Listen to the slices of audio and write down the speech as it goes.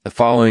The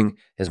following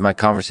is my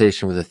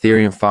conversation with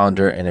Ethereum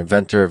founder and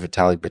inventor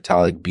Vitalik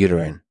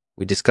Buterin.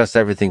 We discuss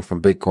everything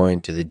from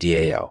Bitcoin to the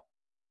DAO.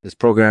 This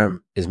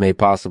program is made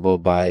possible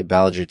by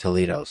Balladry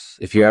Toledo's.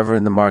 If you're ever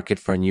in the market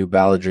for a new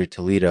Balladry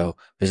Toledo,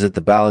 visit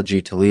the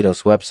Balladry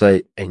Toledo's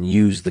website and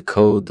use the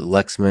code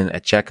Lexman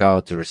at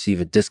checkout to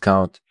receive a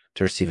discount.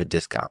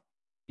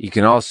 You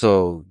can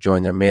also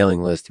join their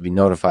mailing list to be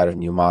notified of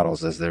new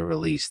models as they're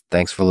released.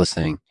 Thanks for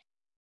listening.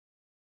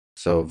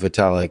 So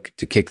Vitalik,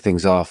 to kick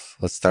things off,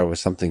 let's start with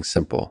something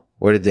simple.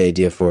 Where did the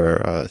idea for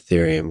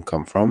Ethereum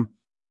come from?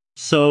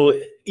 So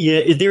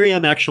yeah,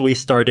 Ethereum actually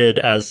started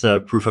as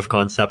a proof of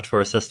concept for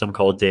a system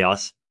called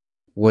DAOs.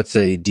 What's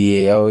a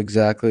DAO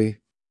exactly?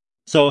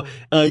 So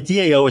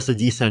DAO is a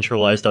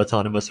decentralized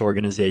autonomous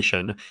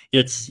organization.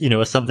 It's,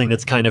 something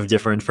that's kind of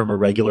different from a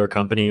regular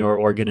company or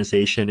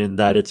organization in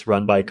that it's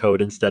run by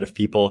code instead of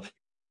people.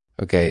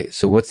 Okay,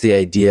 so what's the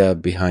idea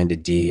behind a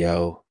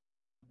DAO?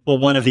 Well,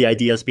 one of the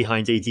ideas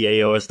behind a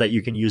DAO is that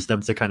you can use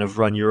them to kind of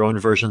run your own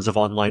versions of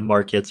online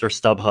markets or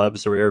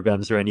StubHubs or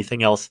Airbems or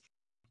anything else.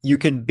 You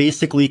can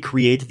basically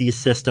create these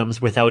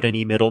systems without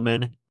any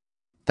middlemen.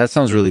 That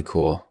sounds really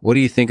cool. What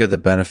do you think are the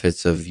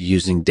benefits of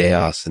using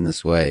DAOs in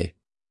this way?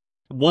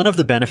 One of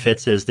the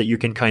benefits is that you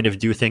can kind of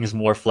do things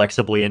more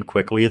flexibly and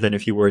quickly than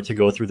if you were to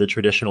go through the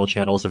traditional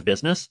channels of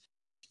business.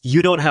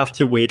 You don't have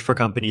to wait for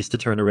companies to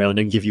turn around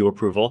and give you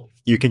approval.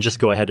 You can just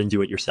go ahead and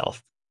do it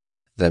yourself.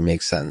 That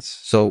makes sense.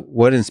 So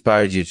what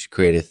inspired you to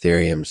create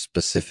Ethereum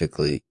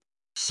specifically?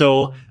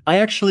 So I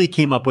actually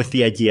came up with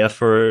the idea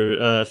for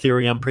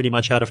Ethereum pretty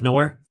much out of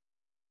nowhere.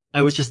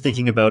 I was just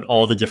thinking about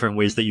all the different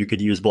ways that you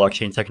could use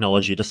blockchain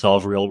technology to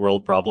solve real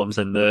world problems,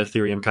 and the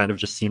Ethereum kind of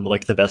just seemed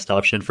like the best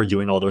option for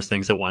doing all those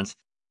things at once.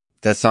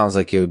 That sounds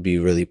like it would be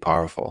really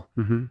powerful.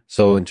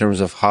 So in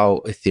terms of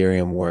how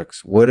Ethereum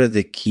works, what are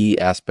the key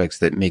aspects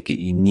that make it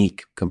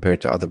unique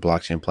compared to other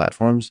blockchain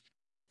platforms?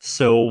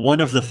 So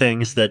one of the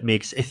things that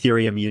makes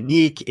Ethereum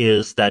unique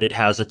is that it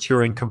has a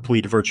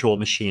Turing-complete virtual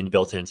machine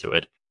built into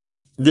it.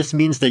 This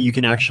means that you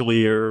can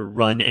actually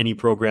run any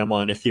program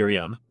on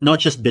Ethereum, not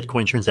just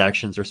Bitcoin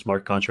transactions or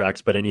smart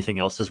contracts, but anything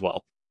else as well.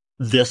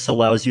 This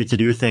allows you to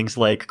do things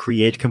like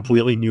create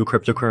completely new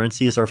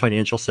cryptocurrencies or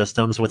financial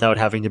systems without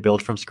having to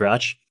build from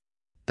scratch.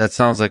 That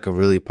sounds like a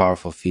really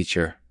powerful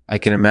feature. I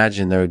can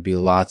imagine there would be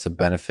lots of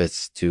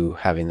benefits to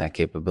having that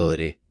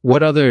capability.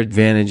 What other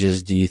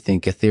advantages do you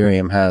think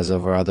Ethereum has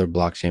over other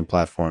blockchain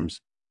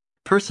platforms?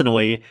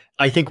 Personally,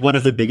 I think one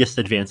of the biggest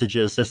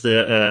advantages is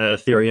that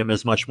Ethereum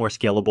is much more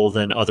scalable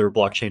than other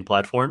blockchain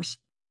platforms.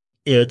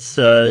 It's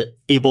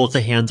able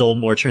to handle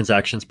more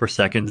transactions per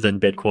second than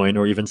Bitcoin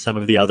or even some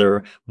of the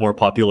other more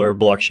popular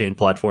blockchain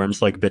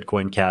platforms like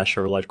Bitcoin Cash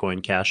or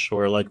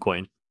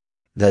Litecoin.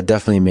 That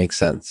definitely makes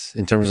sense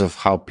in terms of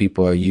how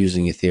people are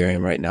using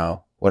Ethereum right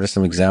now. What are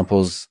some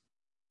examples?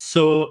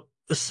 So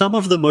some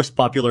of the most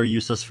popular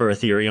uses for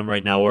Ethereum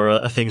right now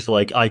are things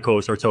like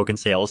ICOs or token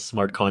sales,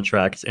 smart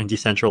contracts, and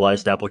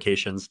decentralized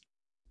applications.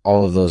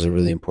 All of those are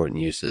really important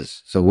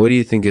uses. So what do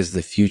you think is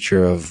the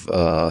future of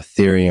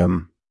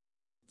Ethereum?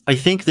 I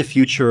think the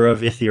future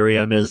of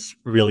Ethereum is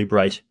really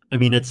bright. I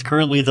mean, it's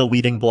currently the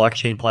leading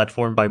blockchain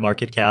platform by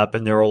market cap,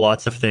 and there are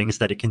lots of things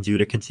that it can do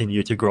to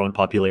continue to grow in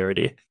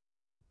popularity.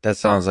 That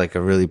sounds like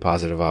a really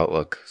positive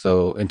outlook.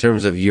 So in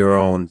terms of your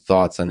own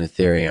thoughts on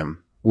Ethereum,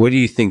 what do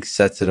you think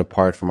sets it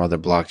apart from other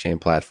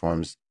blockchain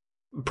platforms?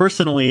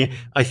 Personally,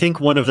 I think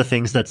one of the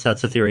things that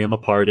sets Ethereum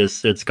apart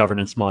is its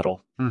governance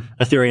model.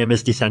 Ethereum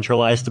is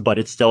decentralized, but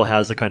it still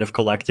has a kind of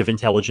collective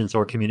intelligence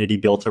or community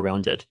built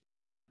around it.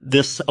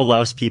 This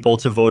allows people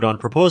to vote on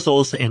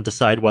proposals and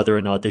decide whether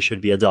or not they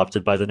should be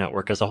adopted by the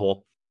network as a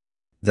whole.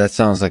 That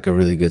sounds like a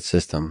really good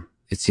system.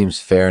 It seems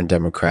fair and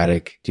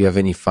democratic. Do you have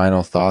any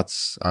final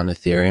thoughts on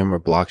Ethereum or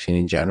blockchain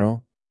in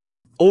general?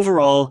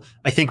 Overall,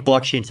 I think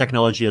blockchain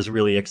technology is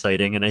really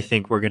exciting, and I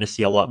think we're going to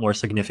see a lot more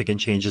significant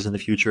changes in the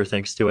future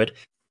thanks to it.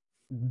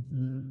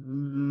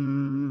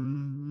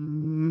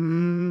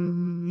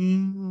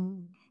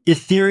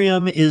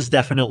 Ethereum is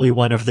definitely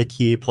one of the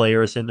key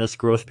players in this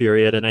growth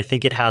period, and I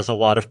think it has a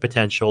lot of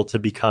potential to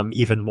become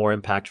even more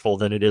impactful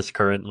than it is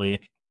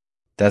currently.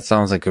 That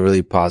sounds like a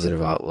really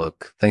positive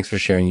outlook. Thanks for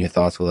sharing your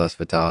thoughts with us,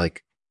 Vitalik.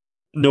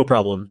 No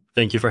problem.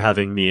 Thank you for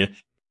having me.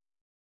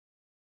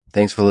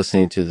 Thanks for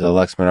listening to the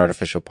Lexman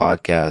Artificial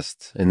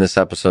Podcast. In this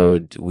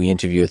episode, we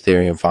interview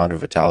Ethereum founder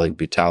Vitalik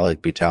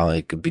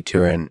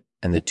Buterin,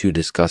 and the two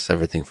discuss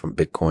everything from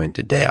Bitcoin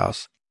to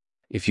DAOs.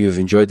 If you have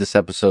enjoyed this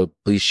episode,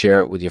 please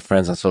share it with your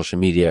friends on social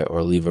media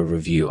or leave a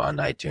review on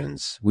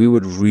iTunes. We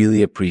would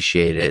really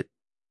appreciate it.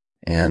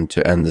 And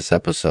to end this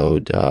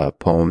episode, a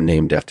poem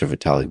named after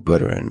Vitalik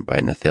Buterin by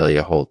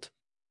Nathalia Holt.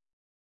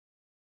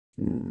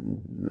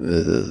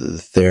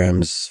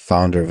 Ethereum's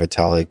founder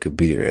Vitalik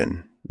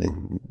Buterin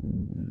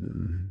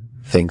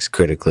thinks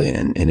critically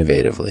and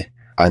innovatively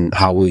on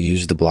how we'll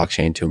use the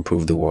blockchain to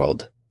improve the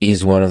world.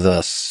 He's one of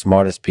the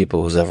smartest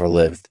people who's ever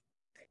lived.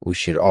 We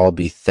should all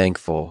be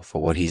thankful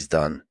for what he's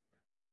done.